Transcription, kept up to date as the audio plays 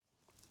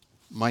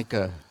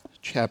Micah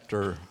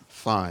chapter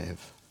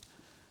 5.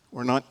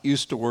 We're not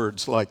used to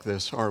words like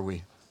this, are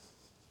we?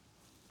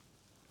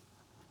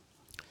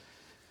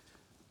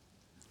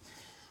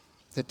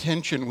 The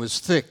tension was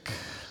thick.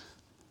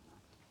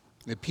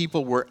 The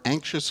people were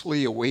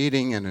anxiously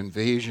awaiting an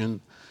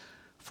invasion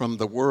from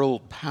the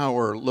world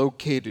power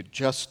located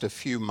just a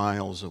few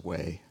miles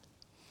away.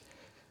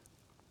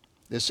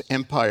 This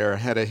empire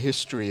had a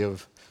history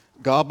of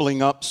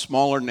gobbling up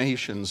smaller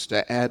nations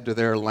to add to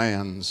their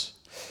lands.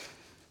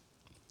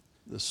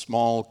 The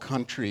small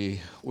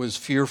country was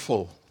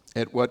fearful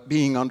at what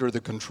being under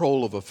the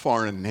control of a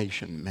foreign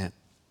nation meant.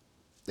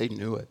 They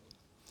knew it.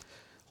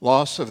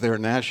 Loss of their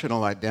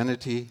national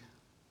identity,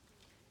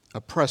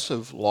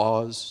 oppressive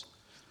laws,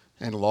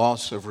 and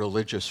loss of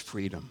religious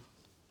freedom.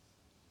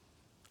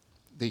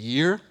 The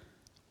year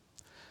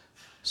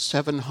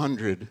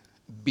 700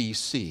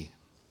 BC.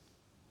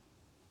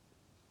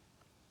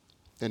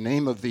 The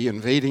name of the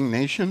invading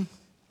nation?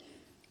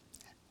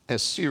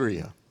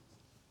 Assyria.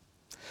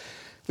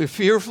 The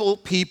fearful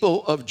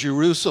people of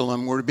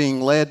Jerusalem were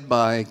being led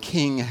by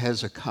King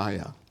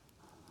Hezekiah.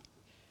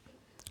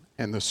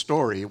 And the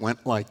story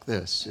went like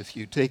this. If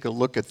you take a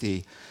look at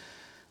the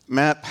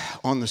map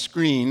on the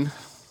screen,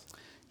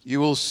 you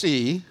will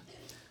see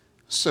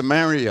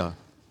Samaria,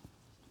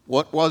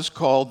 what was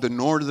called the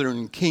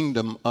northern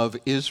kingdom of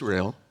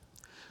Israel.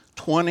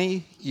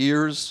 20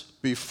 years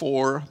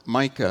before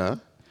Micah,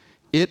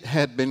 it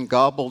had been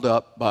gobbled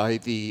up by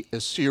the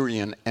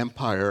Assyrian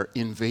Empire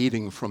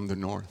invading from the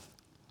north.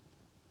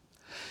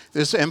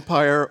 This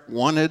empire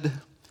wanted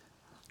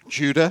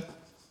Judah,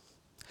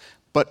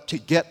 but to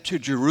get to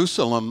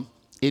Jerusalem,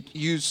 it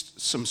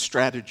used some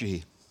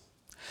strategy.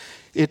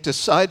 It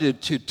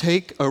decided to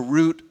take a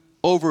route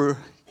over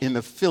in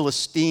the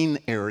Philistine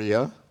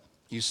area,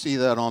 you see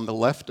that on the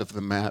left of the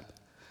map,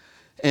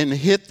 and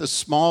hit the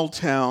small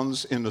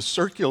towns in a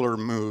circular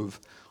move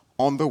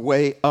on the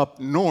way up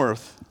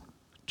north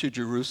to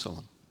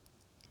Jerusalem.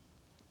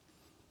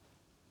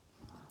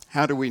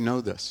 How do we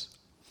know this?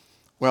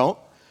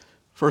 Well,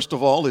 first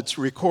of all, it's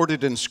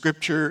recorded in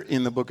Scripture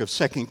in the book of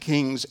 2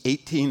 Kings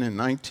 18 and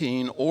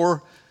 19,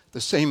 or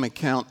the same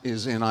account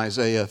is in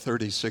Isaiah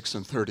 36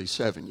 and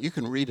 37. You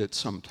can read it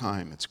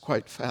sometime. It's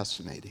quite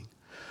fascinating.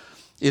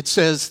 It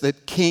says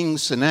that King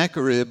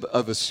Sennacherib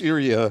of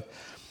Assyria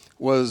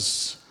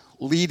was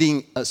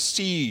leading a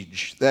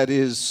siege, that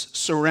is,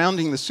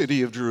 surrounding the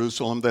city of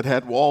Jerusalem that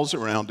had walls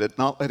around it,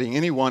 not letting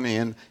anyone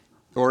in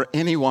or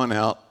anyone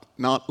out,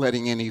 not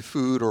letting any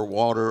food or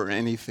water or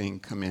anything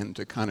come in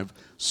to kind of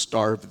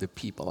starve the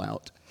people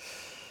out.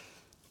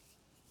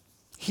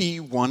 He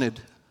wanted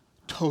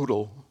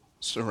total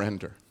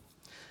surrender.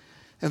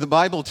 And the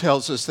Bible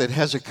tells us that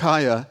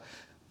Hezekiah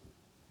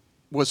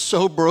was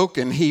so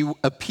broken, he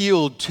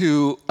appealed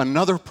to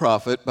another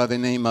prophet by the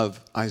name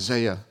of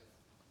Isaiah.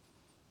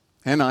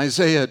 And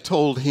Isaiah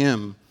told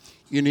him,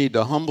 you need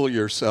to humble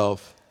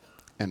yourself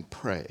and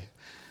pray.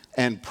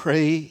 And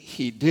pray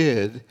he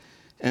did.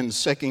 And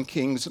 2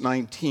 Kings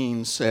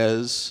 19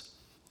 says,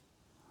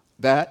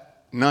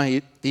 that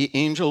night the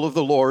angel of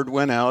the Lord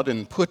went out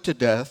and put to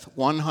death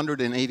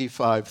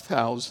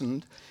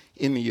 185,000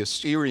 in the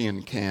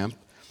Assyrian camp.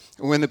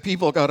 And when the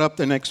people got up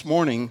the next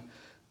morning,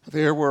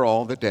 there were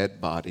all the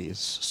dead bodies.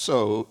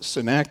 So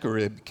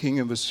Sennacherib, king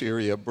of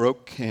Assyria,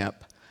 broke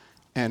camp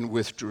and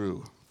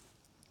withdrew.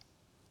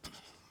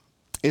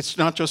 It's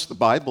not just the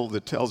Bible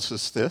that tells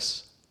us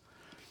this.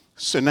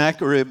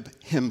 Sennacherib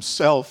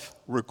himself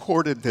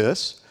recorded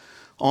this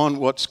on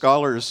what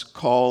scholars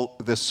call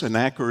the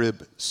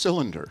Sennacherib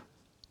cylinder.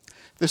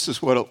 This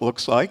is what it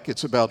looks like.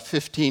 It's about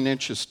 15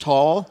 inches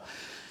tall.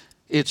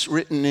 It's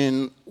written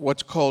in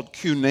what's called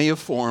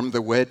cuneiform,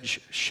 the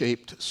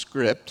wedge-shaped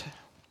script.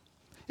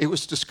 It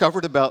was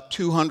discovered about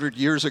 200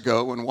 years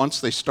ago, and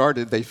once they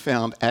started, they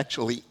found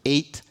actually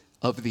 8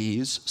 of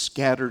these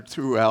scattered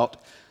throughout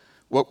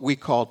what we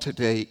call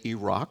today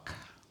Iraq.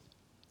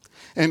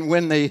 And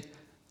when they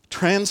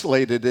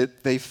translated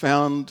it, they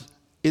found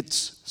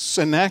it's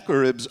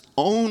Sennacherib's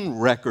own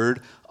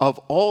record of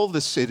all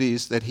the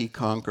cities that he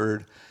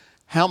conquered,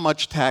 how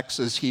much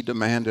taxes he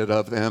demanded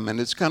of them, and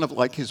it's kind of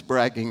like his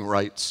bragging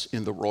rights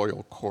in the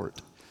royal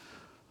court.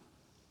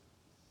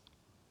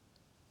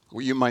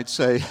 Well, you might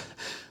say,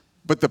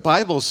 but the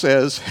Bible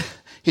says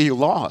he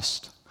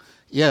lost.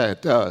 Yeah,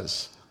 it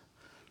does.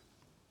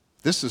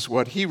 This is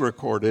what he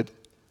recorded.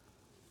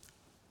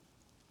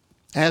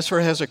 As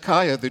for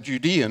Hezekiah the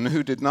Judean,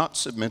 who did not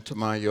submit to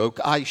my yoke,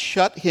 I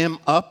shut him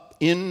up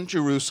in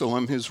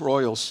Jerusalem, his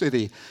royal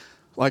city,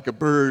 like a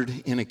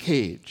bird in a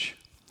cage,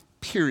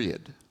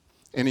 period.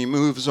 And he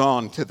moves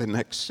on to the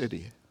next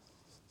city.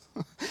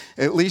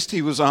 At least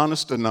he was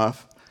honest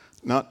enough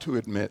not to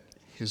admit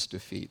his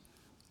defeat.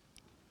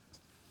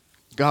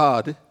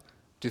 God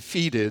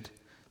defeated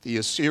the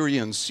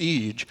Assyrian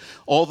siege,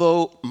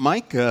 although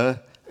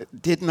Micah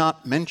did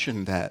not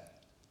mention that.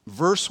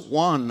 Verse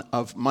 1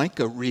 of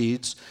Micah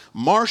reads,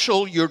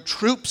 marshal your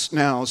troops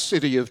now,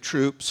 city of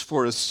troops,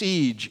 for a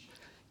siege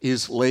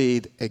is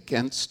laid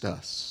against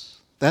us.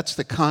 That's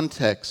the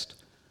context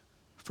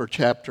for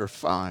chapter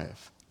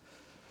 5.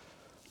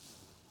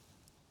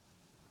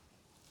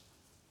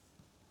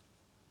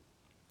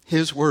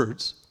 His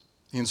words,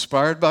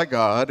 inspired by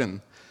God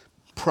and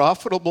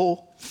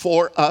profitable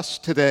for us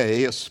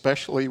today,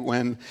 especially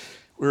when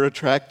we're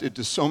attracted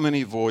to so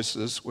many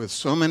voices with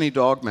so many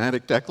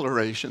dogmatic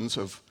declarations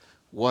of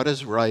what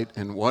is right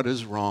and what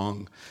is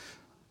wrong.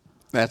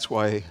 That's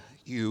why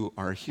you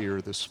are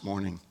here this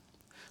morning.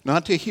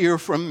 Not to hear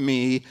from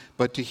me,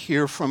 but to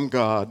hear from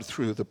God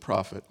through the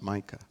prophet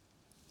Micah.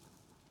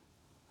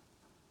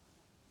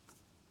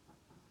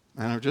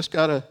 And I've just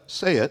got to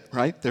say it,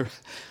 right?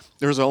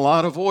 There's a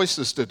lot of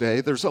voices today.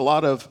 There's a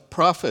lot of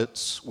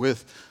prophets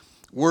with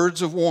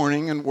words of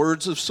warning and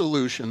words of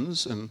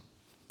solutions, and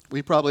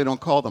we probably don't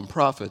call them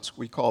prophets.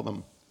 We call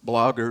them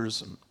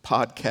bloggers and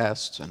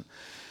podcasts and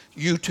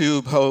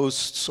YouTube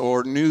hosts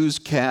or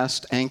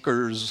newscast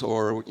anchors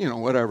or,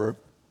 whatever.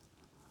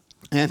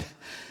 And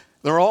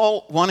they're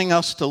all wanting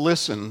us to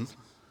listen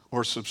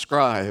or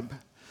subscribe.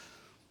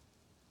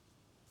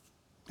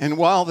 And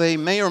while they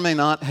may or may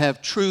not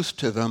have truth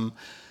to them,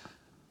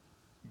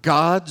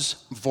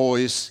 God's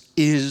voice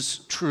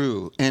is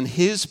true. And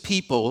his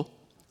people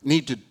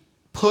need to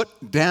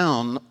put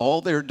down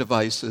all their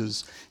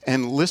devices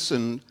and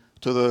listen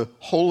to the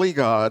holy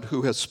God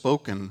who has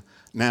spoken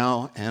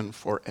now and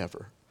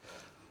forever.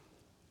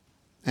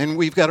 And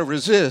we've got to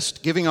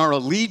resist giving our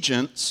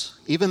allegiance,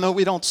 even though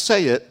we don't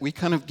say it, we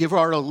kind of give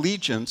our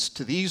allegiance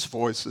to these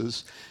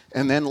voices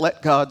and then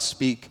let God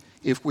speak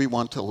if we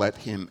want to let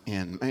him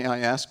in. May I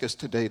ask us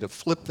today to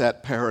flip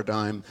that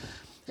paradigm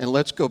and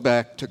let's go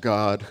back to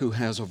God who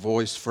has a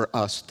voice for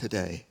us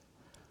today.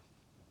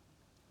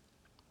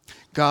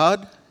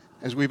 God,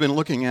 as we've been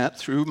looking at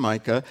through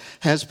Micah,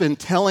 has been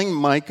telling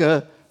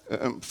Micah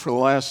for the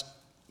last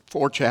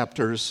 4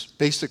 chapters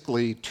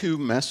basically 2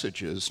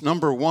 messages.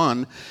 Number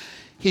 1,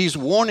 he's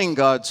warning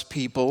God's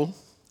people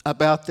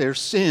about their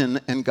sin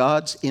and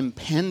God's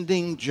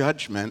impending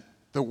judgment.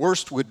 The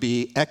worst would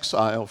be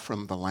exile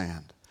from the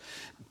land.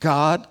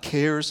 God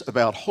cares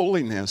about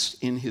holiness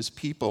in his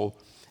people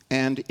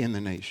and in the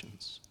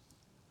nations.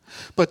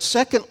 But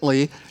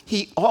secondly,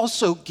 he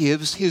also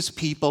gives his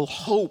people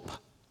hope.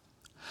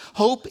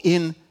 Hope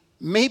in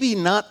maybe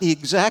not the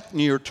exact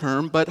near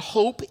term, but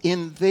hope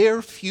in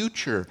their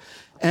future.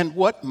 And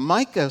what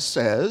Micah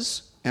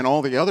says, and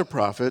all the other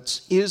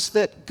prophets, is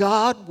that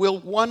God will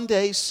one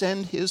day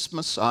send his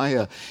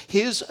Messiah,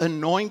 his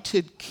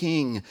anointed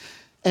king,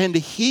 and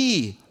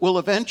he will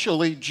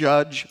eventually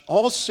judge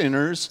all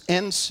sinners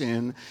and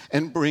sin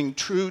and bring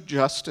true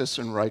justice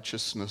and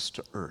righteousness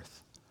to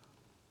earth.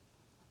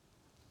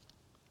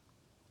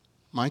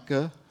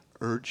 Micah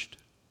urged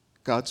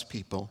God's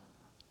people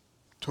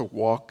to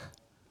walk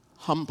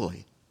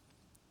humbly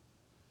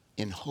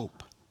in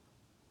hope.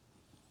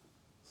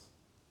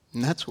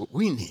 And that's what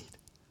we need.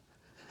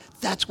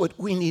 That's what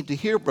we need to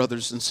hear,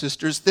 brothers and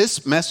sisters.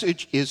 This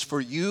message is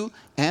for you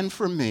and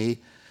for me,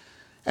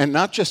 and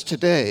not just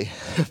today,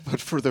 but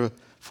for the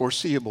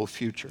foreseeable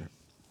future.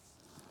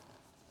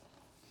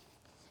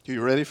 Are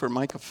you ready for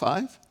Micah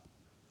 5?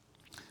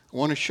 I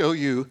want to show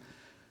you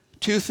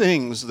 2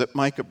 things that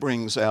Micah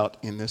brings out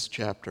in this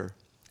chapter.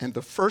 And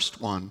the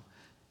first one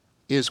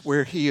is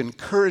where he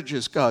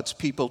encourages God's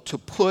people to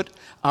put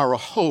our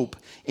hope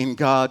in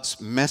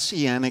God's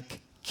messianic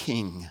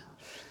king.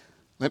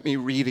 Let me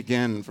read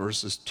again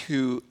verses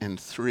 2 and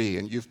 3.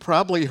 And you've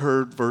probably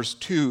heard verse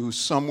 2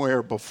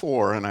 somewhere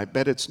before, and I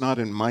bet it's not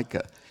in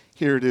Micah.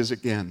 Here it is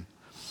again.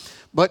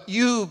 But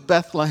you,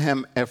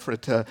 Bethlehem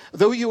Ephratah,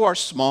 though you are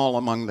small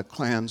among the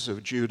clans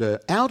of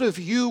Judah, out of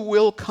you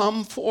will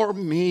come for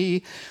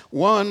me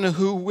one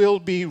who will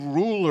be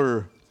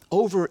ruler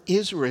over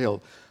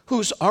Israel,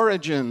 whose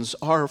origins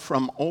are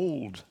from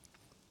old,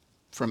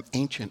 from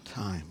ancient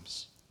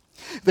times.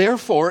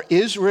 Therefore,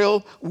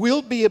 Israel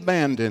will be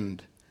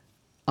abandoned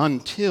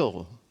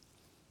until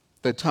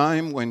the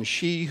time when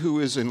she who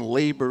is in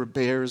labor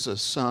bears a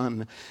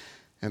son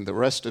and the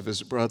rest of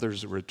his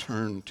brothers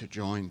return to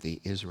join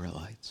the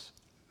Israelites.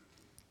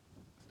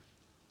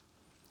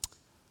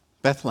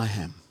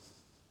 Bethlehem.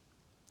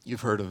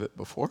 You've heard of it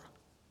before.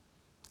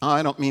 Oh,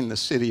 I don't mean the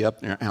city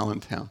up near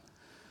Allentown.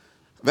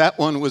 That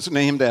one was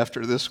named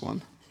after this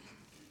one.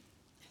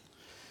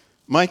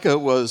 Micah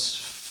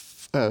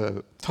was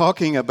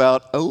talking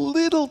about a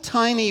little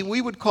tiny,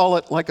 we would call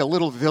it like a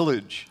little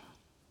village,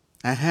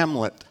 a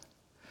hamlet.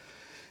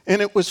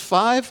 And it was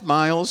 5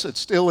 miles, it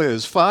still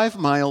is, 5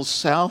 miles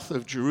south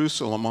of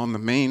Jerusalem on the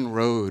main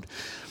road.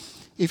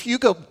 If you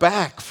go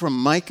back from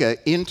Micah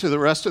into the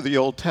rest of the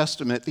Old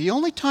Testament, the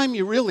only time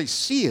you really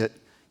see it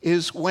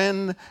is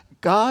when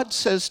God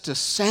says to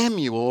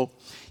Samuel,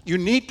 you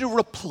need to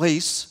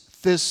replace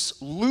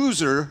this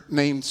loser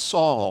named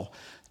Saul,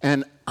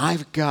 and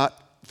I've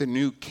got the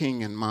new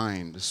king in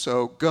mind.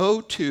 So go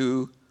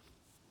to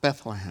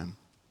Bethlehem.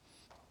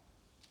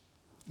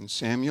 And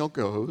Samuel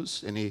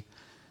goes, and he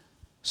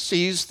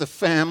sees the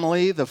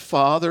family, the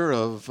father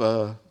of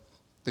the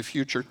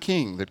future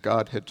king that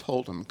God had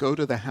told him. Go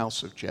to the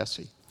house of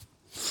Jesse.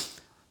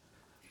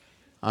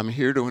 I'm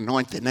here to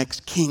anoint the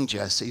next king,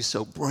 Jesse,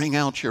 so bring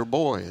out your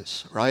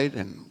boys, right?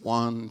 And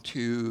 1,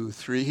 2,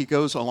 3, he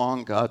goes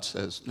along. God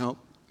says, nope,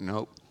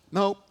 nope,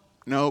 nope,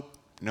 nope,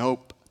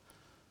 nope.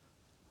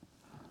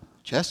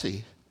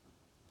 Jesse,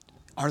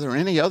 are there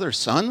any other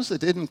sons that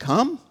didn't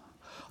come?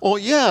 Oh,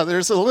 yeah,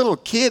 there's a little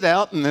kid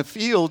out in the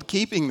field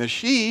keeping the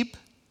sheep.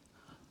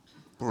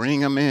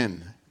 Bring him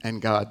in.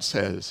 And God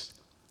says,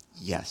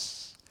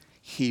 yes,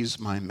 he's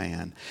my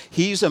man.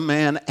 He's a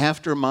man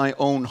after my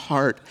own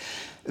heart.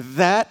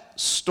 That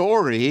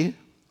story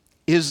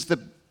is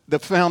the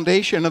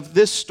foundation of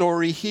this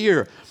story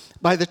here.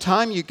 By the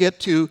time you get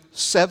to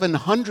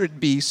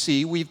 700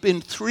 BC, we've been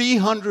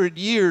 300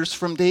 years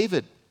from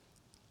David.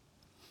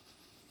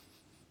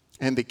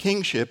 And the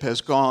kingship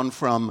has gone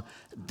from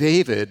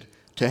David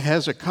to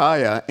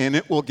Hezekiah, and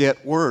it will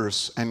get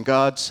worse. And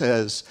God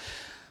says,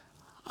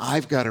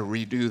 I've got to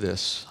redo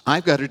this.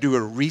 I've got to do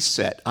a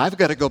reset. I've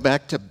got to go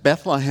back to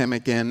Bethlehem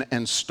again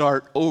and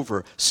start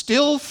over.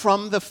 Still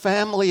from the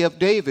family of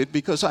David,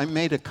 because I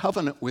made a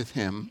covenant with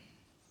him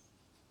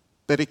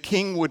that a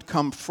king would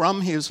come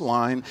from his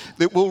line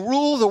that will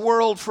rule the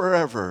world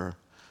forever.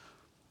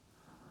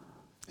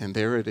 And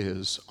there it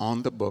is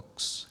on the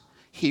books.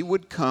 He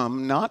would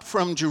come not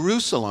from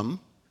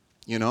Jerusalem,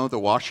 the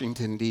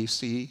Washington,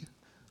 D.C.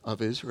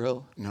 of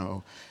Israel,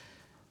 no,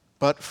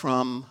 but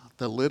from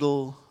the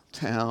little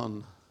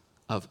town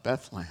of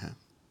Bethlehem.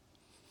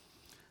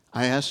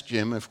 I asked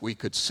Jim if we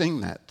could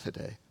sing that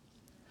today.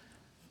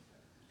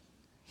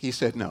 He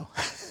said no.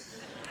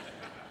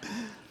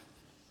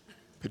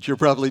 But you're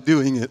probably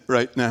doing it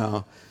right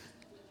now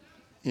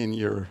in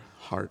your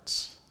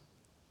hearts.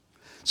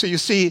 So you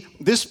see,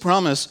 this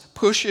promise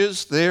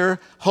pushes their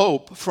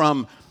hope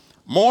from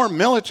more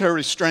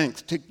military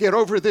strength to get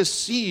over this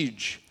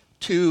siege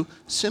to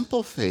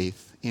simple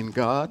faith in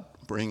God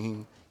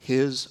bringing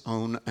his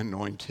own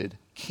anointed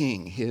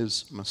king,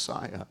 his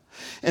Messiah.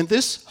 And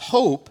this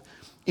hope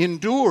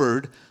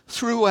endured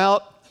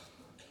throughout,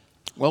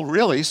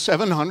 really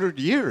 700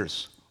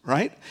 years,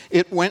 right?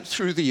 It went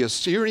through the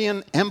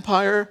Assyrian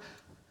Empire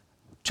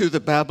to the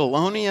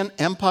Babylonian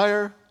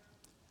Empire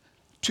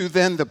to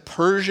then the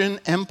Persian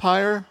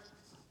Empire.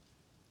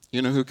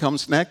 You know who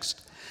comes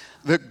next?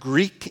 The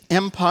Greek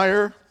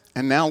Empire.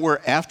 And now we're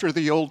after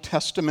the Old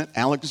Testament,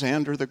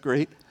 Alexander the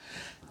Great.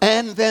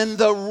 And then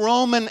the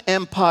Roman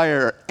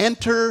Empire.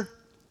 Enter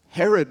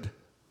Herod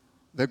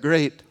the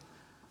Great,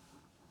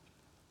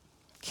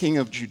 king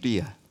of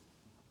Judea.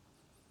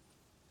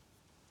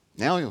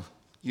 Now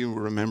you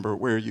remember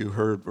where you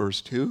heard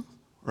verse 2,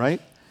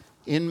 right?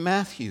 In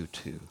Matthew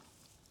 2.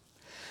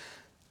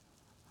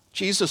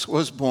 Jesus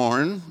was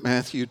born,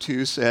 Matthew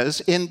 2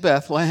 says, in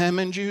Bethlehem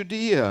in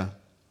Judea,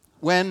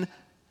 when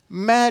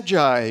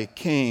Magi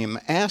came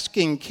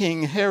asking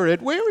King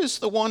Herod, where is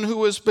the one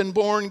who has been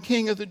born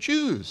king of the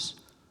Jews?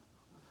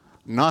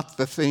 Not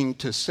the thing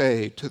to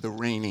say to the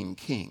reigning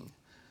king,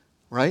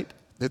 right?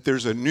 That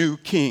there's a new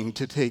king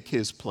to take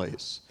his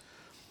place.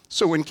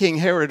 So when King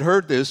Herod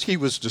heard this, he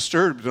was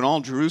disturbed, and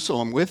all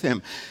Jerusalem with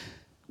him.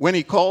 When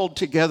he called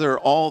together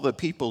all the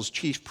people's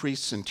chief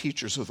priests and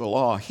teachers of the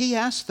law, he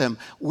asked them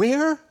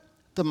where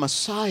the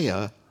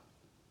Messiah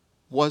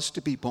was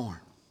to be born.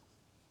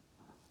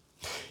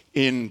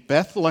 In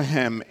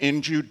Bethlehem,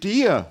 in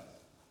Judea,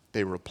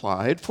 they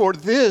replied, for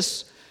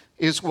this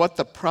is what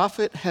the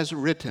prophet has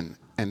written.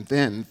 And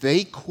then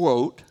they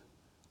quote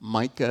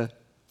Micah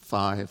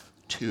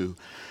 5:2.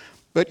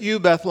 But you,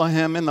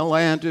 Bethlehem, in the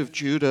land of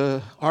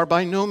Judah, are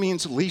by no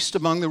means least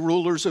among the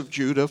rulers of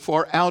Judah,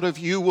 for out of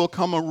you will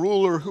come a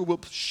ruler who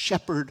will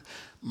shepherd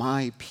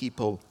my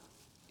people,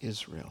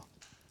 Israel.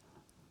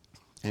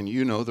 And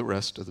you know the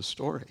rest of the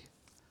story.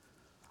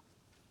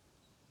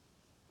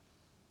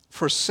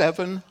 For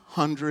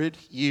 700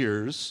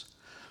 years,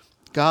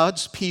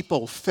 God's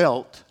people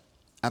felt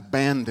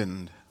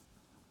abandoned.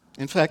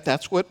 In fact,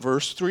 that's what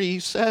verse 3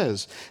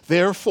 says.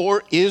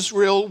 Therefore,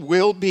 Israel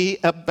will be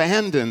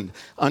abandoned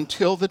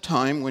until the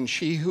time when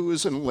she who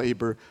is in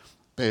labor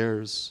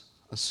bears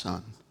a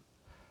son.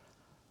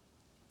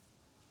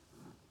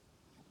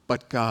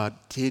 But God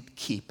did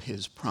keep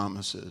his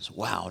promises.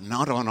 Wow,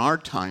 not on our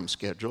time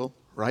schedule,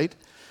 right?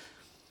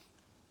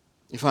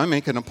 If I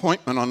make an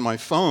appointment on my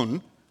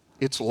phone,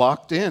 it's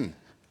locked in.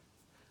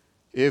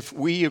 If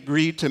we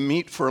agree to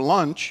meet for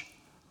lunch,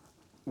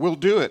 we'll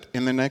do it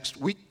in the next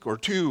week or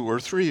 2 or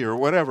 3 or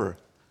whatever.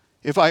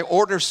 If I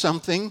order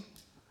something,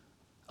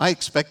 I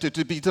expect it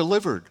to be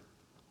delivered.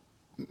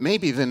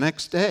 Maybe the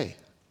next day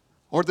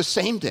or the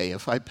same day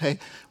if I pay,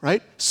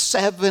 right?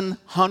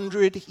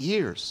 700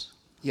 years,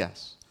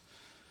 yes.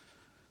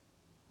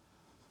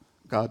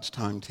 God's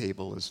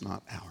timetable is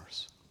not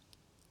ours.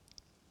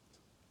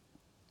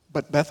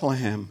 But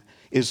Bethlehem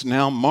is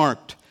now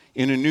marked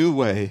in a new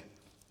way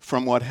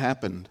from what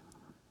happened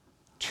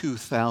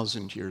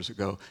 2,000 years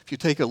ago. If you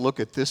take a look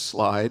at this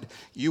slide,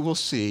 you will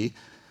see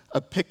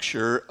a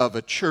picture of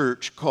a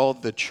church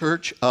called the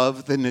Church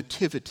of the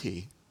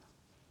Nativity.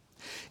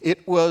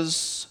 It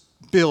was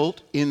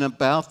built in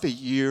about the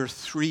year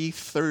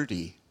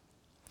 330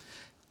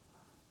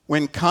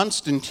 when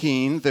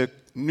Constantine, the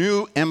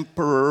new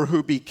emperor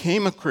who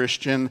became a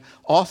Christian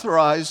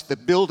authorized the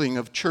building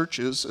of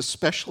churches,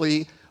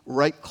 especially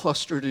right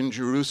clustered in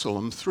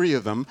Jerusalem, 3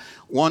 of them,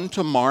 one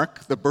to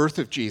mark the birth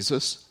of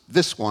Jesus,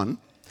 this one,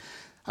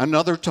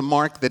 another to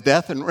mark the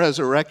death and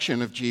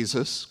resurrection of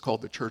Jesus,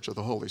 called the Church of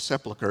the Holy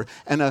Sepulchre,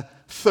 and a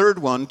third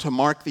one to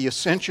mark the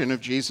ascension of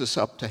Jesus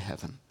up to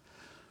heaven.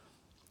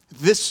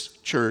 This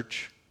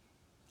church,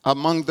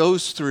 among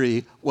those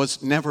 3,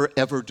 was never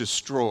ever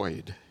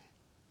destroyed.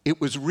 It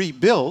was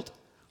rebuilt,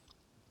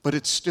 but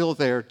it's still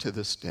there to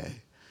this day.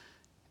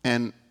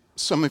 And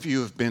some of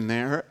you have been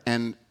there,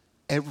 and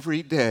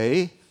every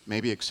day,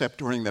 maybe except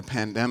during the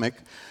pandemic,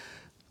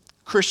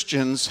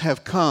 Christians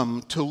have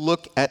come to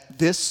look at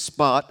this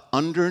spot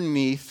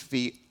underneath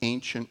the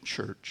ancient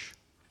church.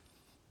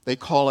 They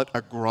call it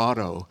a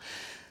grotto.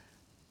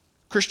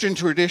 Christian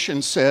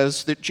tradition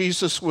says that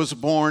Jesus was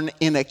born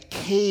in a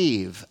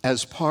cave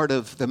as part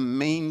of the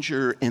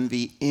manger in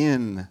the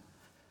inn.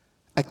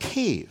 A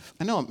cave.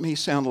 I know it may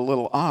sound a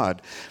little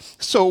odd.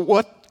 So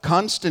what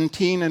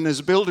Constantine and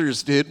his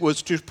builders did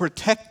was to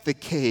protect the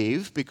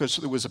cave, because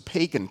there was a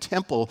pagan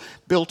temple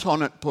built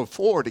on it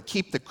before to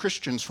keep the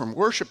Christians from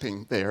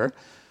worshiping there.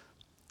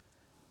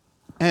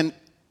 And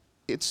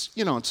it's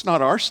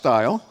not our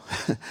style,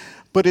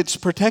 but it's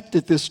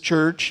protected this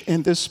church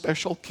in this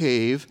special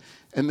cave,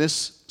 and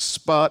this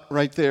spot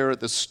right there,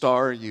 the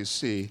star you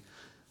see,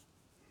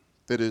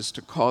 that is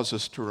to cause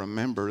us to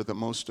remember the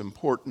most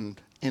important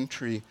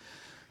entry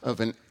of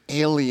an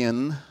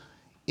alien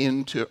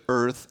into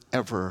earth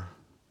ever.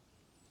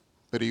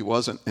 But he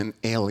wasn't an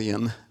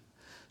alien.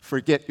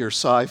 Forget your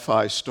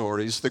sci-fi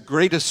stories. The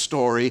greatest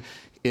story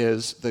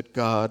is that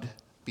God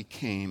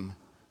became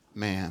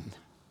man.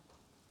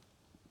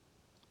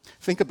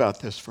 Think about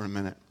this for a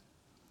minute.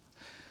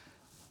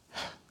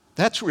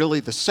 That's really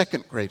the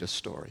second greatest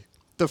story.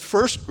 The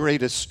first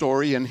greatest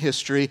story in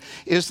history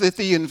is that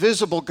the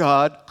invisible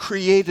God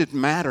created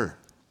matter,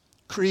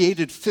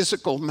 created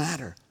physical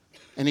matter,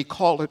 and he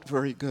called it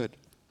very good.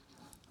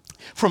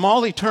 From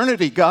all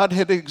eternity, God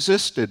had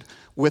existed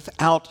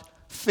without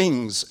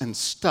things and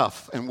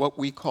stuff and what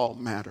we call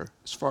matter,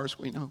 as far as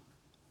we know.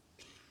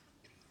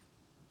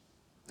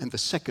 And the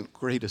second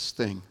greatest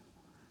thing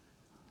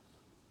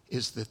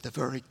is that the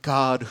very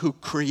God who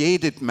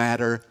created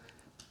matter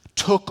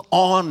took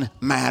on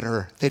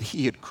matter that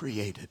he had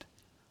created.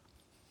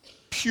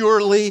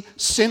 Purely,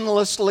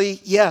 sinlessly,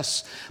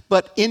 yes,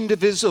 but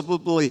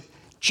indivisibly,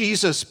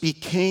 Jesus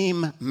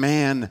became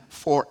man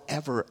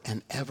forever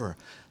and ever.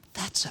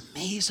 That's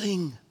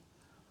amazing.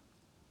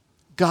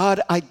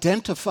 God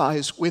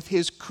identifies with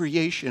his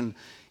creation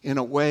in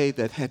a way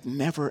that had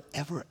never,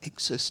 ever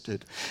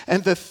existed.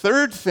 And the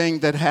third thing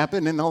that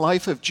happened in the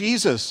life of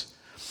Jesus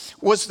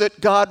was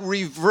that God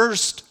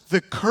reversed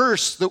the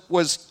curse that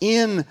was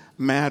in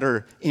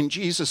matter in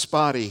Jesus'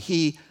 body.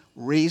 He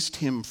raised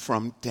him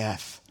from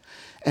death.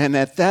 And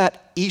at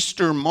that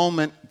Easter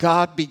moment,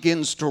 God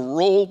begins to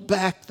roll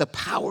back the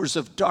powers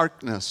of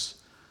darkness.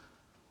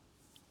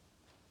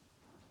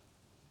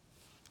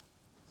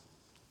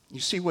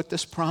 You see what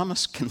this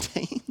promise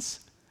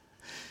contains?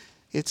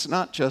 It's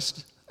not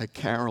just a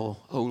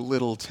carol, O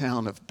little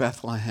town of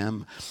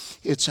Bethlehem.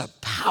 It's a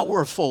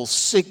powerful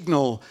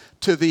signal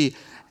to the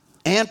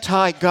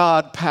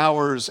anti-God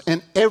powers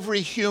and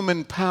every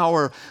human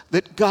power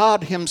that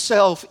God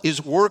himself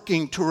is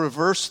working to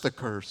reverse the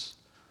curse.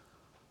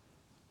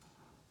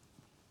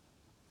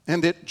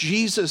 And that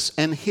Jesus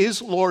and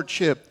his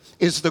lordship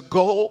is the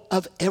goal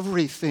of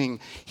everything.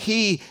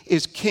 He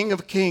is King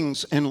of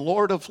kings and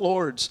Lord of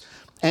lords,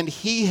 and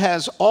he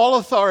has all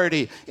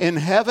authority in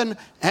heaven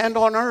and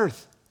on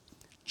earth.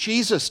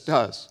 Jesus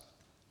does.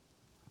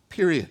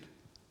 Period.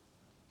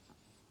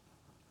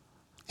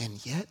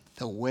 And yet,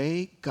 the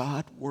way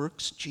God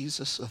works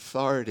Jesus'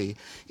 authority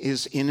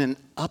is in an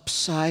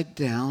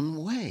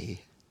upside-down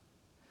way.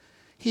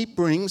 He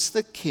brings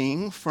the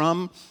king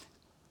from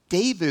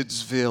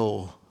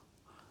Davidsville.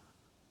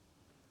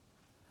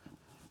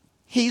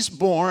 He's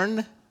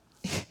born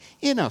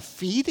in a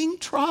feeding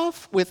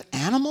trough with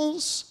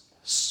animals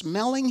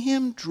smelling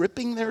him,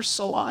 dripping their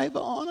saliva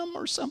on him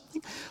or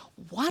something.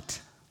 What?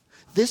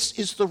 This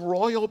is the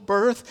royal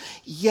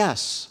birth?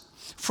 Yes.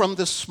 From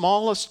the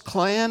smallest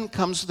clan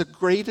comes the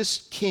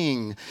greatest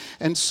king.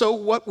 And so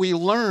what we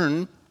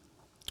learn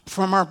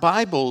from our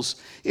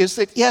Bibles is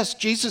that, yes,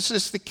 Jesus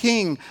is the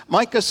king.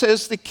 Micah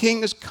says the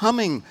king is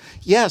coming.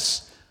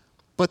 Yes,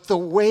 but the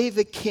way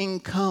the king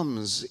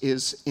comes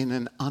is in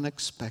an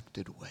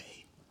unexpected way.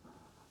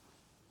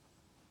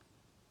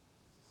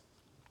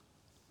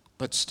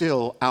 But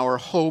still, our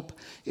hope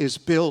is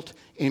built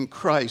in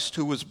Christ,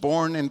 who was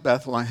born in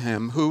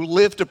Bethlehem, who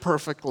lived a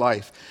perfect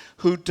life,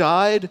 who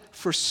died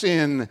for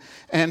sin,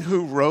 and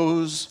who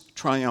rose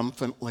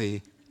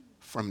triumphantly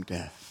from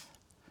death.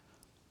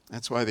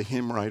 That's why the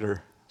hymn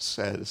writer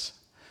says,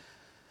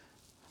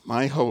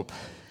 "My hope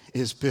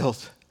is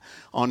built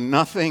on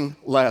nothing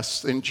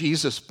less than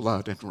Jesus'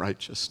 blood and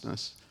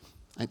righteousness.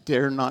 I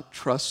dare not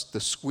trust the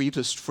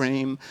sweetest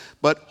frame,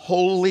 but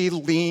wholly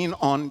lean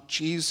on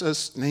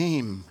Jesus'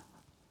 name.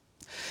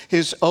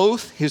 His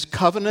oath, his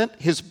covenant,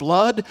 his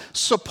blood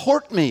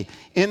support me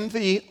in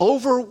the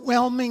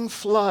overwhelming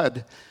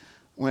flood.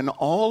 When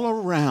all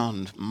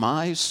around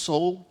my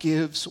soul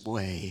gives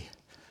way,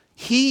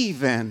 he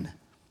then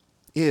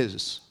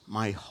is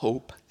my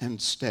hope and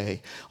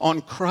stay.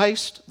 On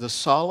Christ, the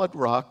solid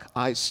rock,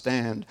 I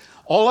stand.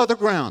 All other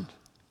ground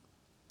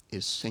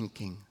is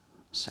sinking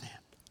sand.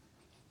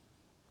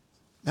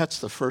 That's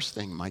the first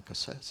thing Micah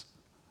says.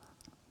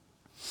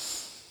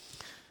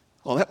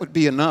 Well, that would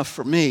be enough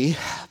for me,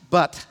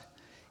 but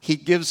he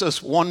gives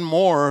us one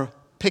more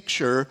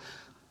picture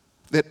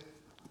that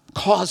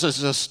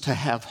causes us to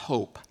have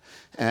hope.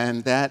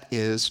 And that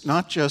is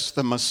not just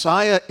the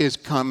Messiah is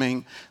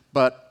coming,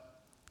 but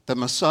the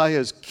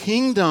Messiah's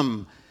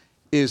kingdom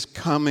is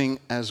coming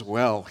as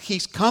well.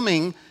 He's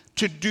coming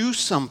to do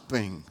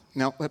something.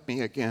 Now, let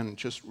me again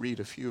just read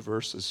a few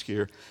verses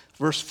here.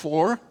 Verse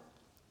 4,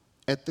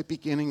 at the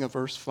beginning of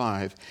verse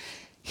 5.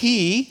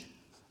 He,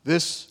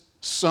 this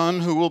son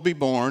who will be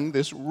born,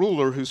 this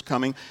ruler who's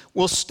coming,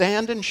 will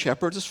stand and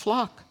shepherd his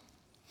flock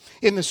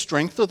in the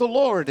strength of the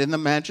Lord, in the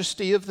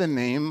majesty of the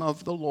name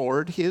of the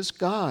Lord his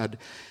God.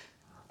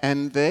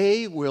 And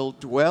they will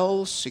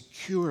dwell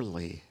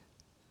securely,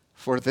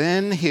 for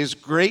then his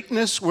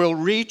greatness will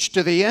reach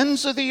to the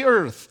ends of the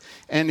earth,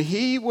 and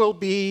he will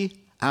be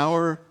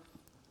our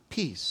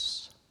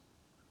peace,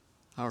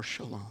 our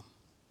shalom.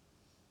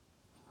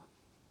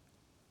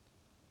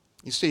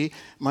 You see,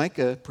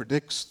 Micah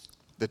predicts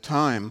the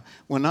time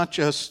when not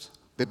just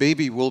the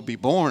baby will be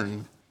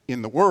born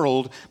in the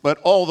world, but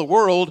all the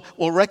world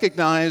will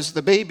recognize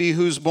the baby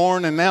who's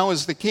born and now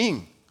is the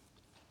king.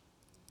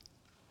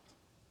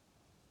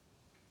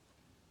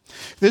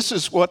 This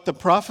is what the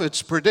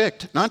prophets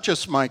predict, not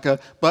just Micah,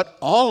 but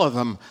all of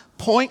them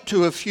point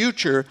to a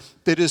future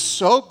that is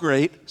so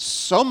great,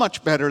 so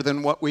much better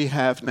than what we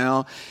have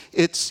now.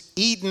 It's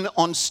Eden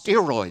on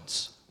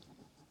steroids.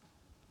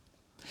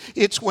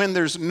 It's when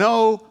there's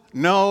no.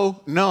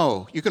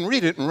 You can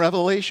read it in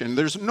Revelation.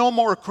 There's no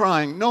more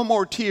crying, no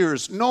more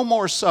tears, no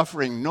more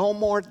suffering, no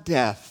more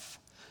death.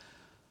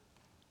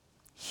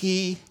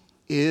 He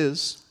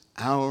is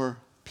our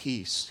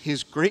peace.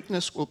 His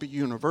greatness will be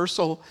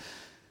universal.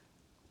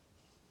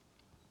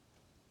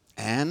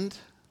 And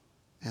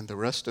the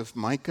rest of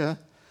Micah,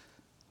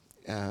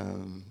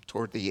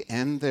 toward the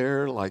end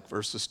there, like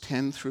verses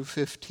 10 through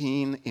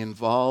 15,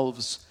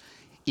 involves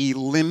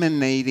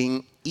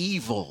eliminating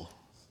evil.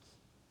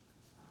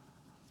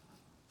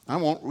 I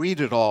won't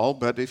read it all,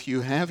 but if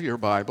you have your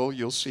Bible,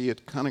 you'll see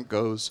it kind of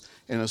goes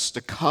in a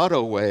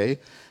staccato way.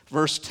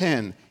 Verse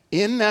 10,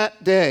 in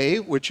that day,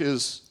 which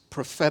is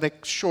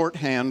prophetic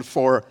shorthand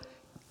for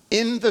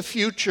in the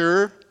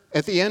future,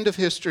 at the end of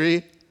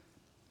history,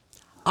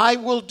 I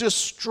will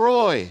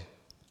destroy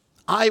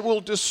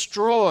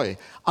your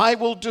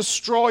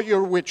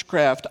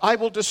witchcraft. I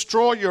will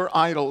destroy your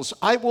idols.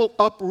 I will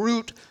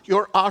uproot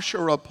your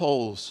Asherah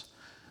poles.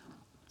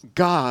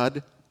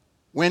 God,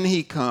 when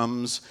he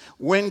comes,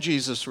 when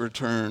Jesus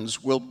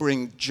returns, will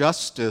bring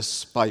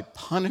justice by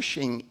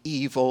punishing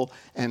evil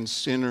and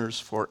sinners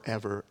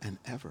forever and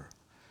ever.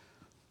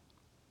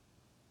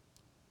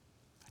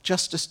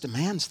 Justice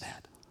demands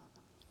that.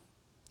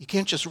 You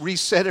can't just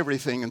reset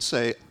everything and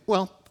say,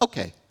 well,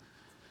 okay,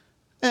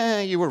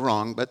 you were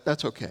wrong, but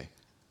that's okay.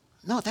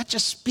 No, that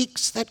just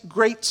speaks, that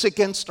grates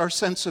against our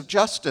sense of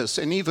justice,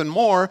 and even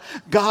more,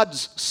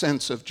 God's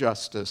sense of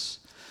justice.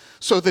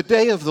 So the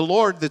day of the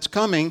Lord that's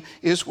coming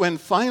is when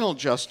final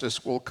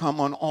justice will come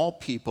on all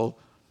people,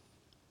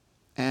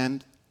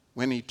 and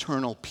when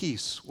eternal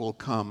peace will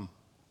come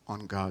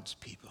on God's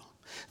people.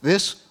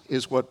 This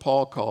is what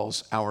Paul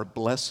calls our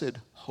blessed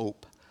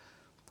hope,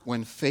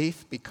 when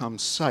faith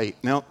becomes sight.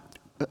 Now,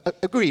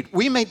 agreed,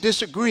 we may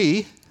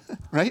disagree,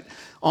 right,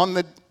 on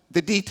the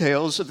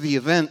details of the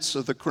events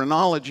of the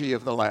chronology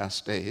of the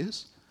last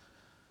days.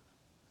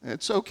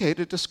 It's okay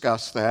to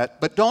discuss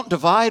that, but don't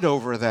divide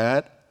over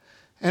that.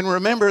 And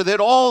remember that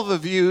all the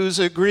views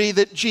agree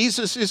that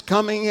Jesus is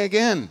coming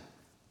again.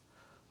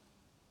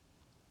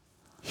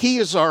 He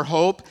is our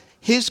hope.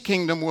 His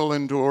kingdom will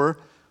endure.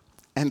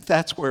 And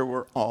that's where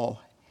we're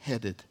all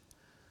headed.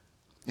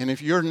 And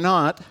if you're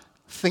not,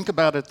 think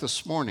about it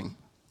this morning.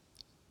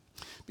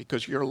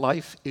 Because your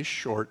life is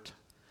short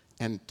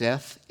and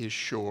death is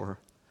sure.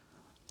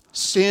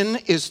 Sin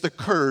is the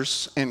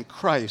curse and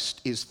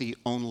Christ is the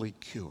only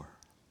cure.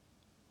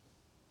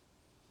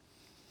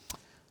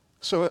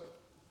 So,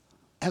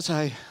 as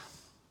I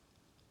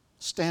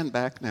stand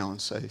back now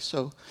and say,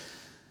 so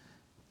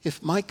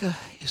if Micah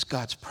is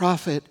God's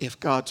prophet, if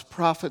God's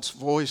prophet's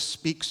voice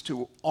speaks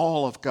to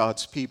all of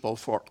God's people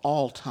for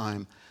all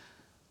time,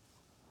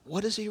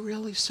 what is he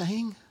really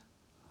saying?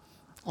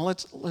 Well,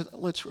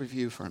 let's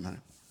review for a minute.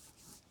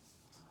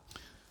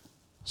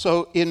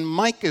 So in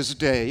Micah's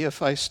day,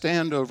 if I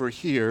stand over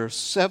here,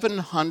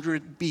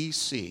 700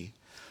 BC,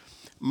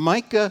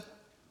 Micah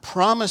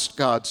promised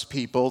God's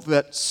people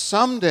that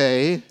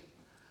someday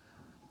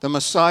the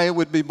Messiah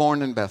would be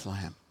born in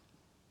Bethlehem.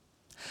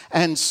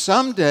 And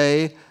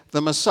someday,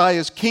 the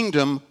Messiah's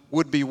kingdom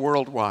would be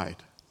worldwide.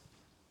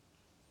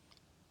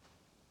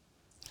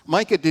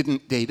 Micah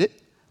didn't date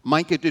it.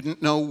 Micah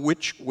didn't know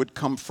which would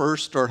come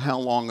first or how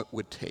long it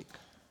would take.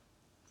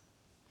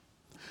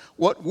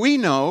 What we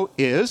know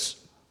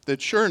is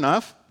that sure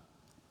enough,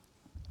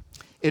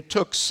 it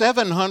took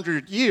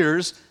 700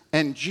 years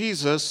and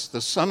Jesus,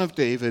 the son of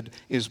David,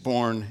 is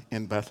born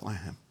in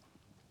Bethlehem.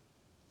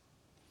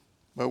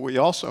 But we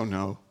also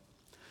know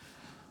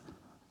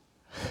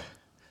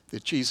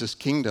that Jesus'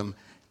 kingdom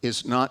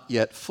is not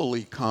yet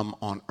fully come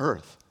on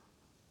earth.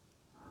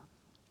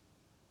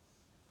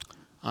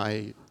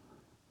 I,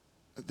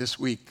 this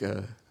week,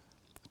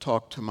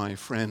 talked to my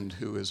friend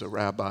who is a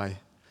rabbi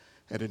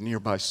at a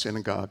nearby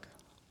synagogue.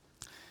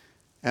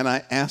 And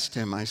I asked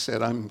him, I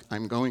said,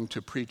 I'm going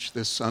to preach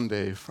this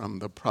Sunday from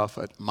the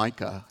prophet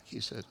Micah. He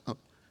said, oh,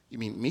 you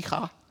mean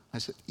Micah? I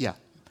said, yeah,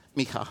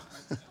 Micah.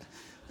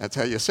 That's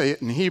how you say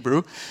it in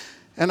Hebrew.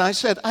 And I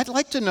said, I'd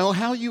like to know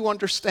how you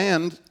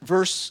understand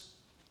verse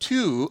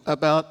 2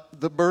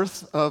 about the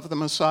birth of the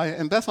Messiah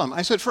in Bethlehem.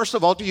 I said, first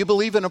of all, do you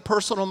believe in a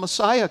personal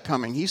Messiah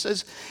coming? He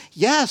says,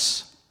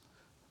 yes,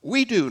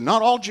 we do.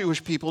 Not all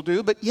Jewish people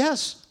do, but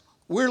yes,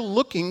 we're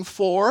looking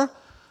for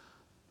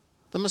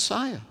the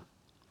Messiah.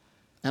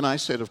 And I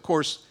said, of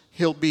course,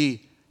 he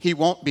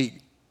won't be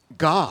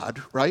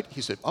God, right?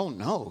 He said, oh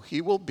no, he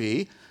will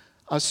be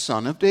a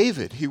son of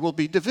David. He will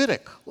be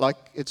Davidic, like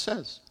it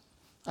says.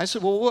 I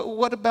said, well,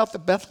 what about the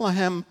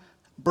Bethlehem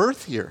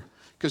birth here?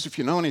 Because if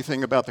you know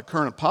anything about the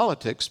current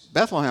politics,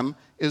 Bethlehem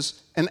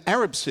is an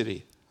Arab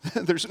city.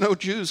 There's no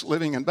Jews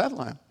living in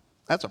Bethlehem.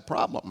 That's a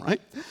problem, right?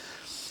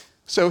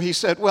 So he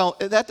said, well,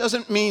 that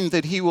doesn't mean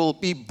that he will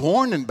be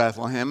born in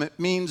Bethlehem. It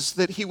means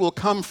that he will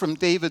come from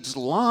David's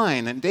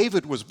line, and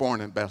David was born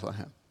in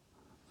Bethlehem.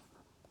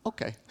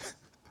 Okay.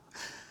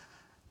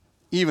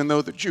 Even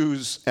though the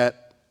Jews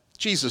at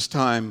Jesus'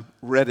 time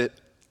read it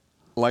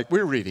like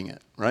we're reading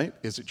it, right?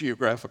 It's a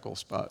geographical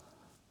spot.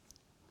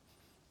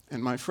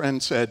 And my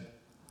friend said,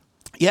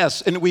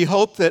 yes, and we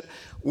hope that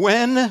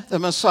when the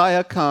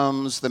Messiah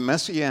comes, the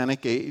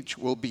Messianic age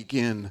will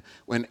begin,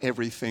 when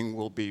everything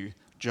will be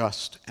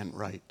just and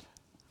right.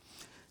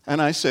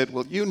 And I said,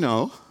 well, you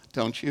know,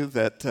 don't you,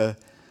 that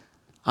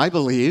I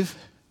believe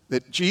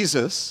that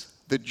Jesus,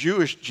 the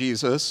Jewish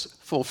Jesus,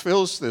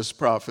 fulfills this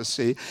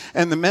prophecy,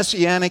 and the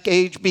Messianic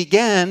age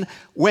began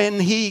when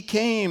he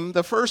came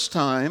the first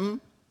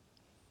time,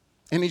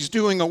 and he's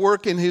doing a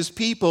work in his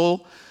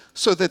people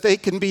so that they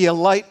can be a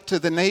light to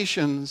the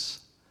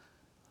nations.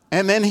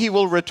 And then he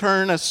will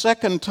return a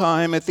second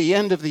time at the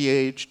end of the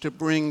age to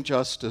bring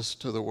justice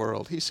to the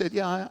world. He said,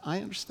 yeah, I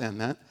understand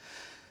that.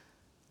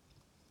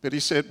 But he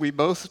said, we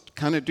both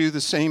kind of do the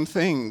same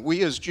thing.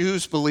 We as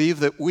Jews believe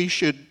that we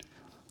should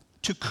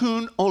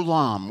tikkun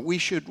olam, we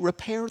should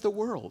repair the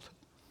world,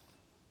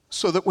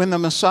 so that when the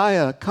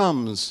Messiah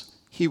comes,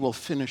 he will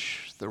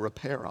finish the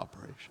repair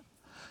operation.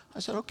 I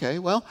said, okay,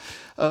 well,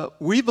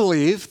 we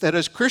believe that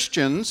as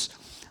Christians,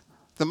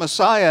 the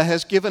Messiah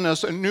has given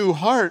us a new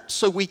heart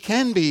so we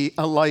can be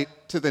a light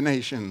to the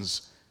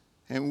nations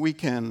and we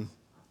can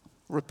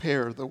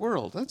repair the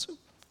world. That's a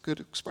good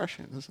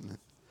expression, isn't it?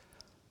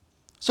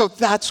 So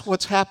that's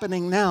what's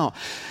happening now.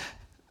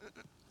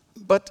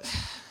 But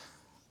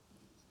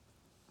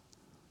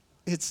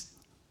it's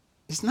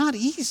not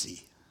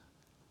easy,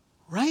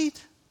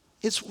 right?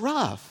 It's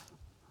rough.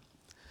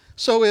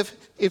 So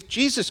if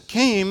Jesus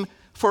came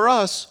for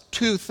us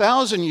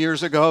 2,000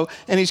 years ago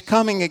and he's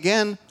coming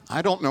again,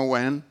 I don't know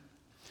when,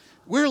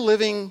 we're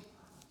living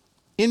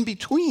in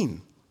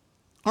between,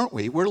 aren't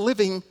we? We're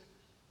living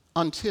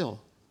until.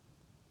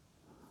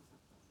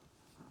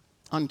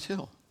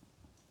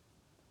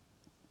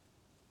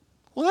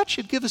 Well, that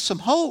should give us some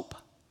hope.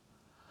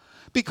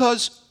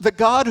 Because the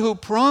God who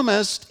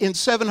promised in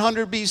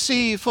 700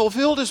 BC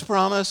fulfilled his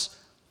promise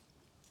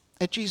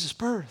at Jesus'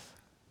 birth,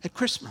 at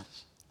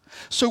Christmas.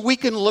 So we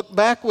can look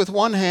back with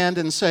one hand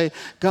and say,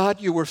 God,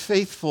 you were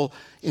faithful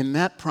in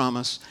that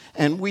promise,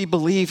 and we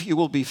believe you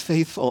will be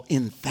faithful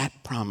in that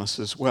promise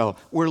as well.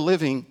 We're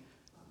living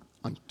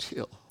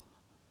until.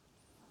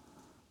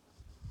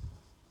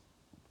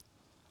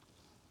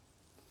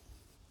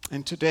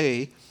 And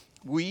today,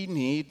 we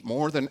need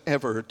more than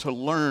ever to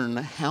learn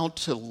how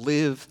to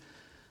live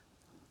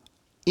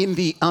in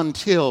the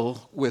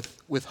until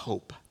with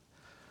hope.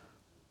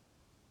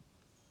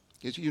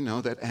 Because you know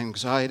that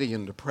anxiety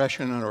and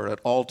depression are at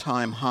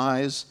all-time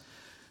highs.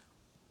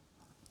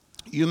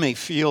 You may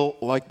feel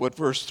like what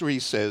verse 3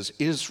 says,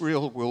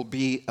 Israel will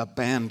be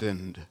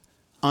abandoned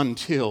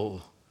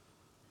until.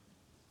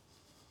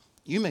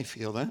 You may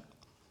feel that.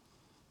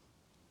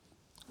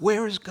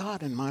 Where is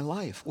God in my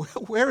life?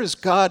 Where is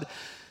God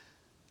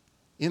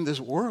in this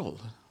world?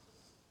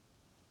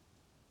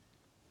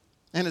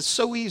 And it's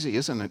so easy,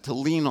 isn't it, to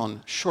lean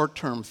on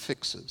short-term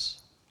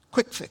fixes,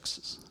 quick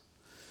fixes.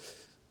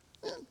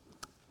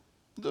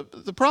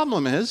 The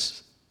problem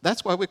is,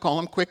 that's why we call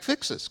them quick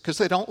fixes, because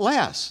they don't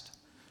last.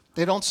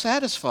 They don't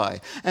satisfy.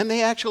 And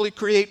they actually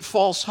create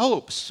false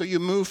hopes. So you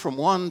move from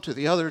one to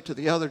the other, to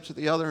the other, to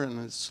the other,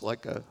 and it's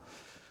like a,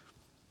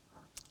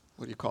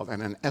 what do you call that,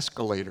 an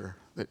escalator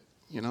that,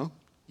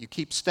 you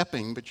keep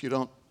stepping, but you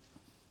don't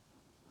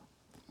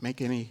make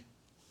any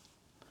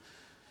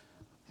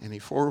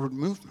forward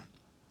movement.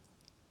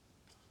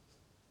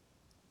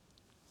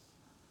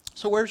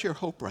 So where's your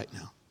hope right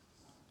now?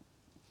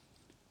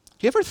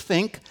 Do you ever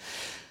think,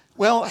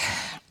 well,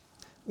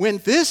 when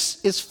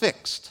this is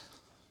fixed,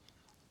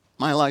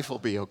 my life will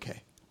be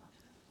okay?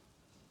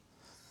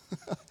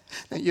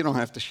 You don't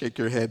have to shake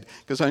your head,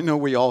 because I know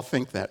we all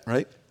think that,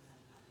 right?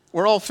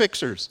 We're all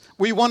fixers.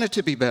 We want it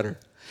to be better.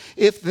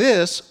 If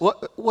this,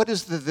 what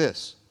is the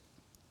this?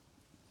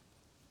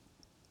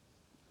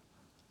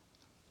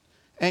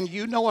 And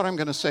you know what I'm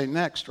going to say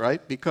next,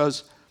 right?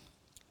 Because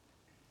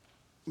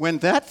when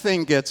that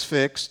thing gets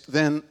fixed,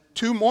 then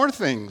two more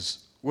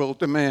things will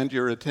demand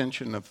your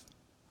attention of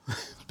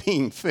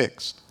being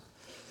fixed.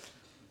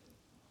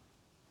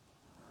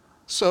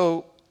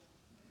 So,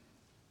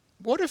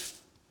 what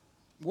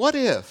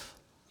if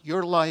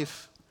your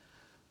life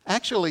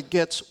actually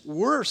gets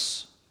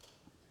worse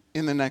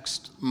in the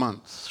next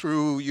month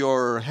through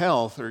your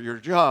health or your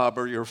job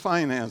or your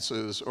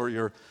finances or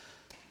your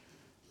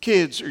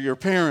kids or your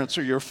parents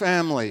or your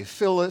family?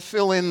 Fill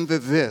in the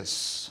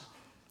this.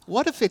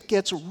 What if it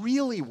gets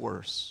really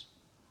worse?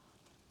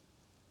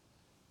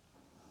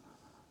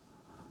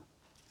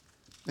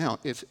 Now,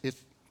 if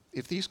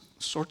these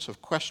sorts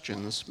of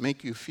questions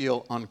make you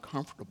feel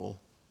uncomfortable,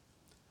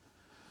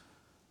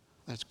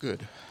 that's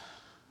good.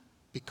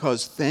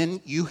 Because then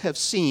you have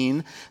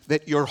seen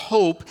that your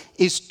hope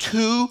is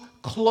too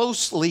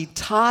closely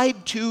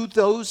tied to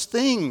those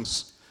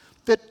things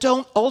that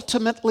don't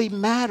ultimately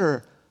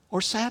matter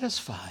or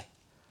satisfy.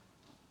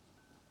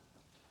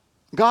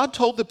 God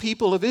told the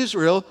people of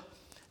Israel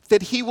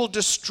that he will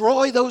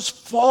destroy those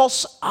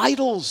false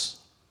idols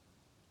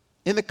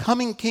in the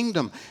coming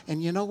kingdom.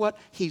 And you know what?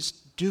 He's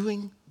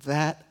doing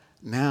that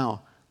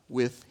now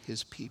with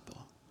his people.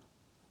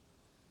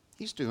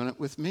 He's doing it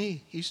with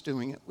me. He's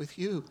doing it with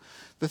you.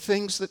 The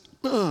things that,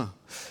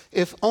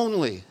 if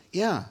only,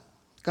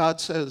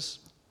 God says,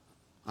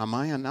 am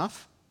I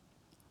enough?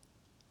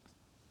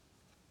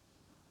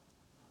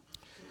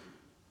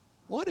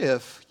 What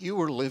if you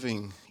were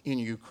living in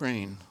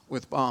Ukraine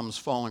with bombs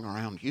falling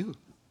around you?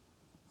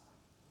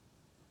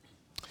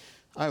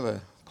 I have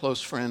a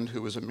close friend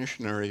who was a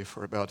missionary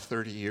for about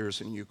 30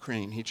 years in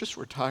Ukraine. He just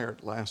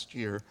retired last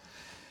year,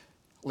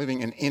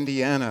 living in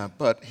Indiana,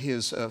 but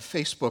his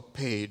Facebook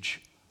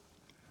page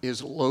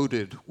is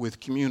loaded with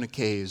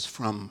communiques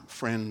from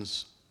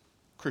friends,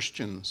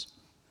 Christians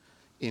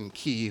in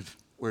Kyiv,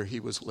 where he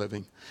was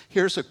living.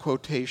 Here's a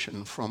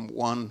quotation from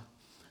one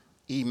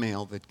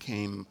email that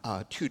came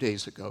 2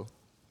 days ago.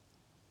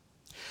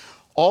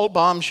 All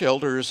bomb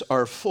shelters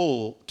are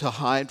full to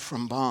hide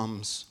from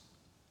bombs.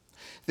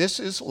 This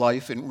is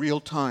life in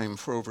real time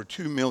for over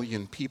 2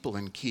 million people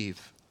in Kyiv.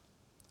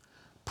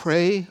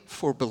 Pray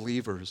for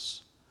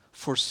believers,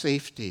 for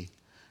safety,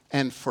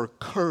 and for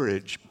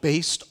courage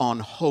based on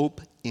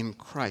hope in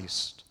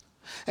Christ.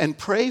 And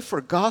pray for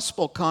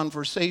gospel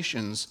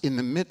conversations in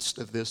the midst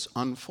of this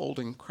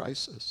unfolding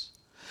crisis.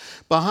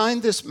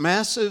 Behind this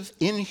massive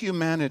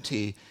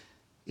inhumanity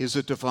is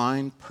a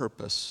divine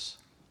purpose.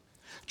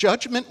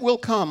 Judgment will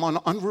come on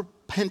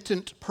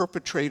unrepentant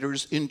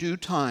perpetrators in due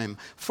time.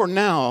 For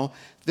now,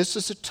 this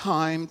is a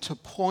time to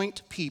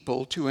point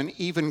people to an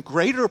even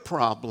greater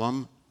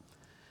problem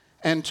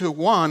and to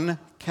one,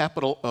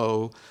 capital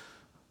O,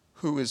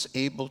 who is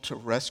able to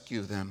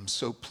rescue them.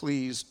 So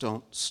please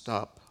don't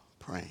stop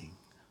praying.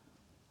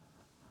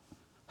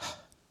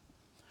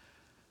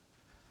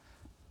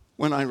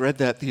 When I read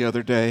that the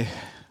other day,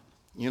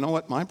 you know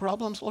what my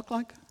problems look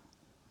like?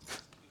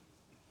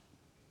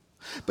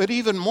 But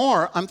even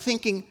more, I'm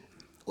thinking,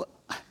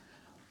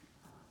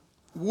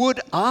 would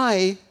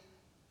I,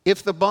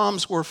 if the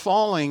bombs were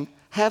falling,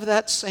 have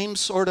that same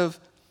sort of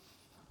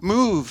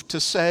move to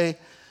say,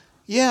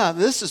 yeah,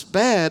 this is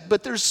bad,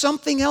 but there's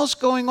something else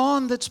going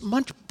on that's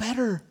much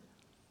better.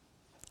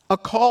 A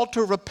call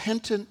to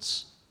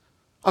repentance,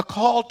 a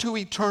call to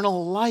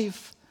eternal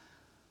life.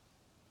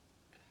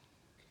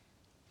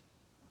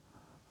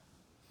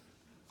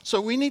 So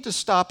we need to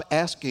stop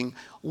asking,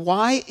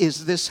 why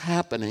is this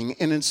happening?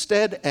 And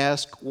instead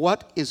ask,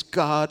 what is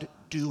God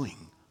doing?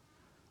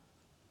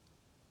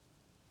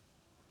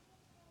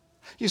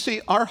 You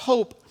see, our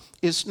hope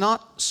is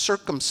not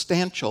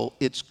circumstantial,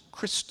 it's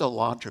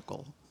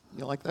Christological.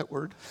 You like that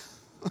word?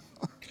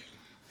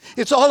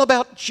 It's all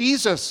about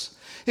Jesus.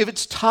 If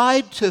it's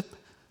tied to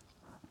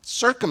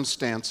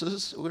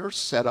circumstances, we're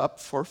set up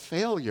for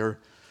failure.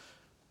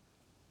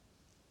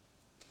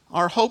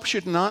 Our hope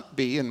should not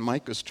be, in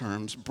Micah's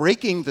terms,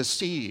 breaking the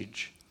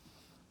siege,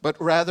 but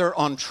rather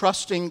on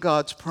trusting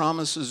God's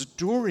promises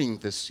during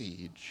the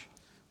siege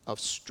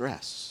of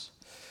stress.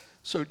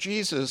 So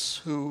Jesus,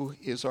 who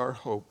is our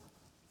hope,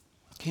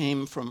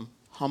 came from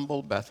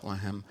humble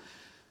Bethlehem.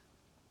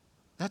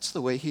 That's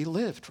the way he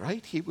lived,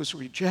 right? He was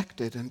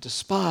rejected and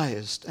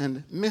despised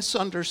and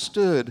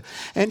misunderstood,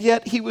 and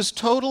yet he was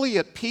totally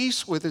at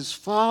peace with his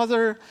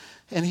Father,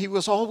 and he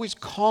was always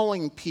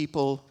calling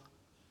people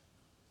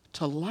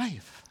to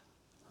life,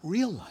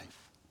 real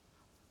life.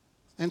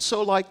 And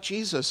so, like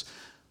Jesus,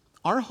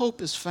 Our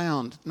hope is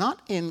found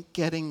not in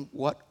getting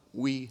what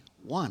we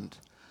want,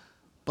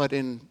 but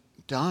in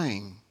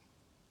dying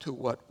to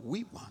what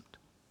we want.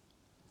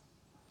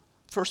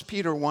 1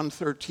 Peter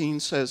 1:13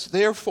 says,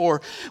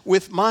 "Therefore,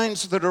 with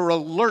minds that are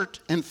alert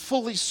and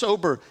fully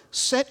sober,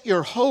 set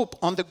your hope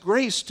on the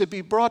grace to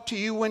be brought to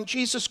you when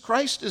Jesus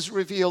Christ is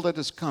revealed at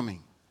his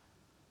coming."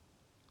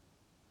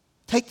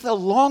 Take the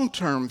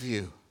long-term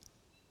view.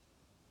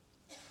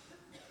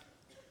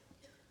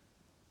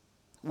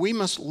 We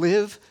must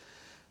live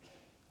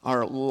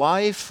our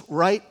life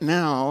right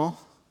now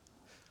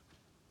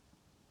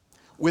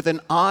with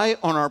an eye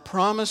on our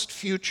promised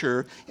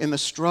future in the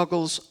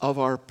struggles of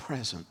our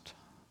present.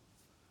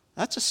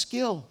 That's a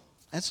skill.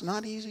 That's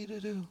not easy to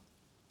do.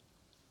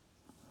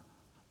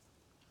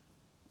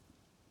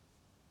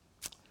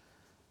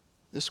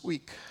 This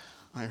week,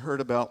 I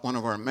heard about one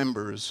of our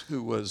members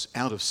who was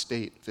out of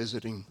state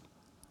visiting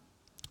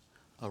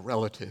a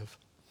relative.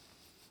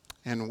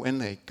 And when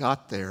they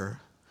got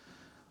there,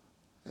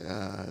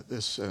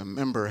 this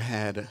member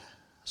had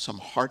some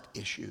heart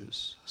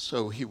issues.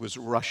 So he was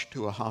rushed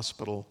to a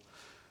hospital,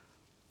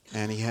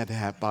 and he had to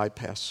have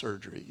bypass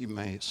surgery.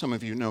 Some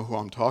of you know who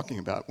I'm talking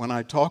about. When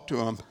I talked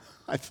to him,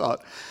 I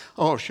thought,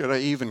 oh, should I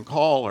even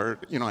call? Or,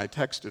 I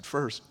texted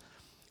first.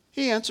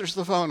 He answers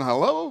the phone,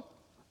 "Hello?"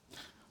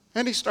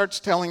 And he starts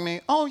telling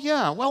me, "Oh,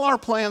 yeah, well, our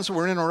plans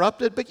were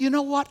interrupted, but you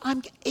know what?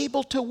 I'm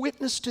able to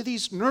witness to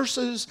these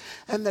nurses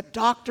and the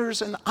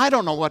doctors, and I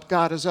don't know what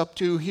God is up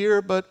to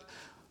here, but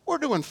we're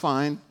doing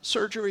fine.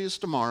 Surgery is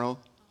tomorrow."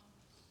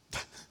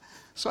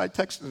 So I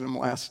texted him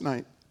last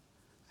night,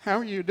 "How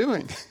are you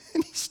doing?"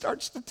 And he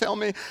starts to tell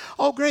me,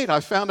 "Oh, great, I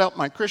found out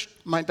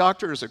my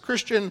doctor is a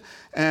Christian,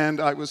 and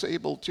I was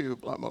able to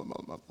blah, blah,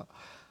 blah, blah, blah."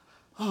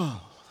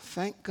 Oh,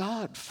 thank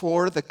God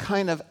for the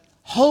kind of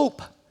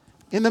hope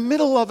in the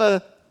middle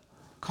of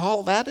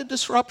call that a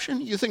disruption?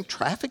 You think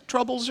traffic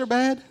troubles are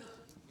bad?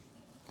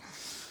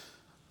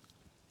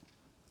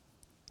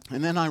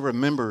 And then I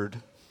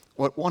remembered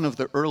what one of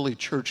the early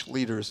church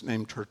leaders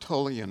named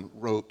Tertullian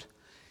wrote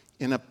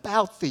in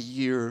about the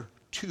year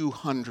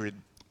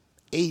 200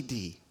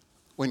 AD,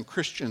 when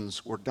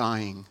Christians were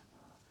dying.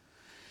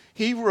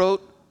 He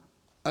wrote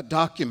a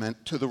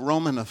document to the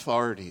Roman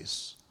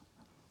authorities.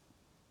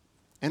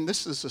 And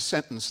this is a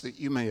sentence that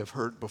you may have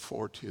heard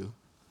before too.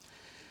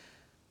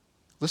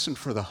 Listen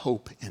for the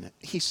hope in it.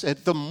 He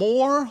said, "The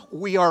more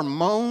we are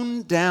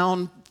mown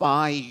down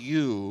by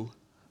you,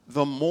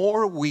 the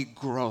more we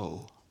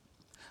grow.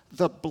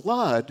 The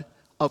blood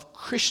of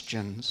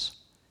Christians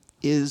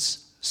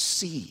is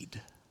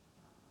seed."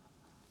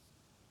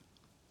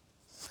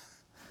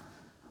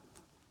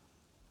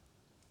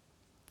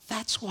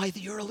 That's why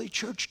the early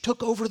church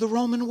took over the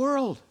Roman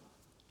world.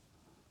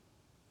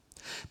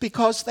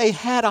 Because they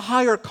had a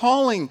higher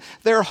calling.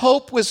 Their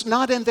hope was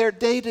not in their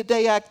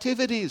day-to-day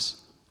activities.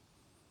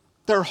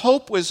 Their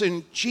hope was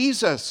in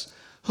Jesus,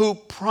 who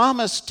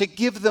promised to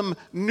give them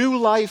new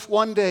life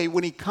one day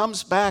when he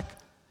comes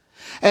back,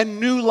 and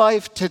new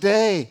life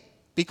today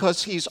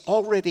because he's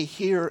already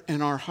here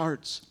in our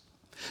hearts.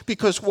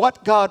 Because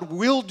what God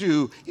will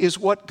do is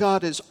what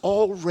God is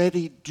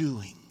already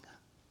doing.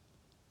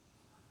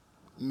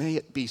 May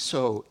it be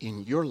so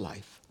in your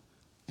life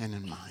and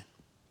in mine.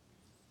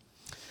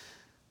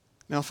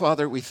 Now,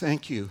 Father, we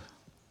thank you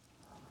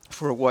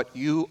for what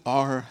you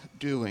are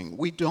doing.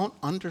 We don't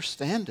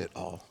understand it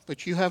all,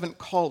 but you haven't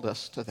called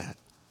us to that.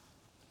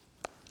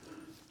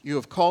 You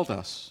have called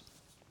us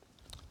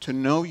to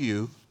know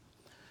you,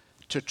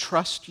 to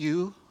trust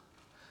you,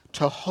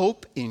 to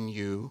hope in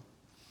you,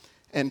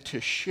 and to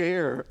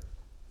share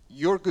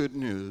your good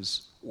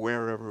news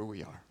wherever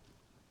we are.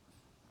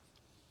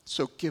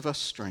 So give us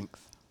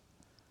strength.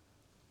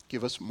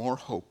 Give us more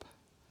hope.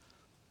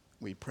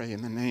 We pray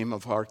in the name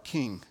of our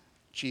King,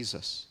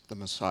 Jesus, the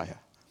Messiah.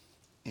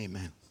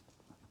 Amen.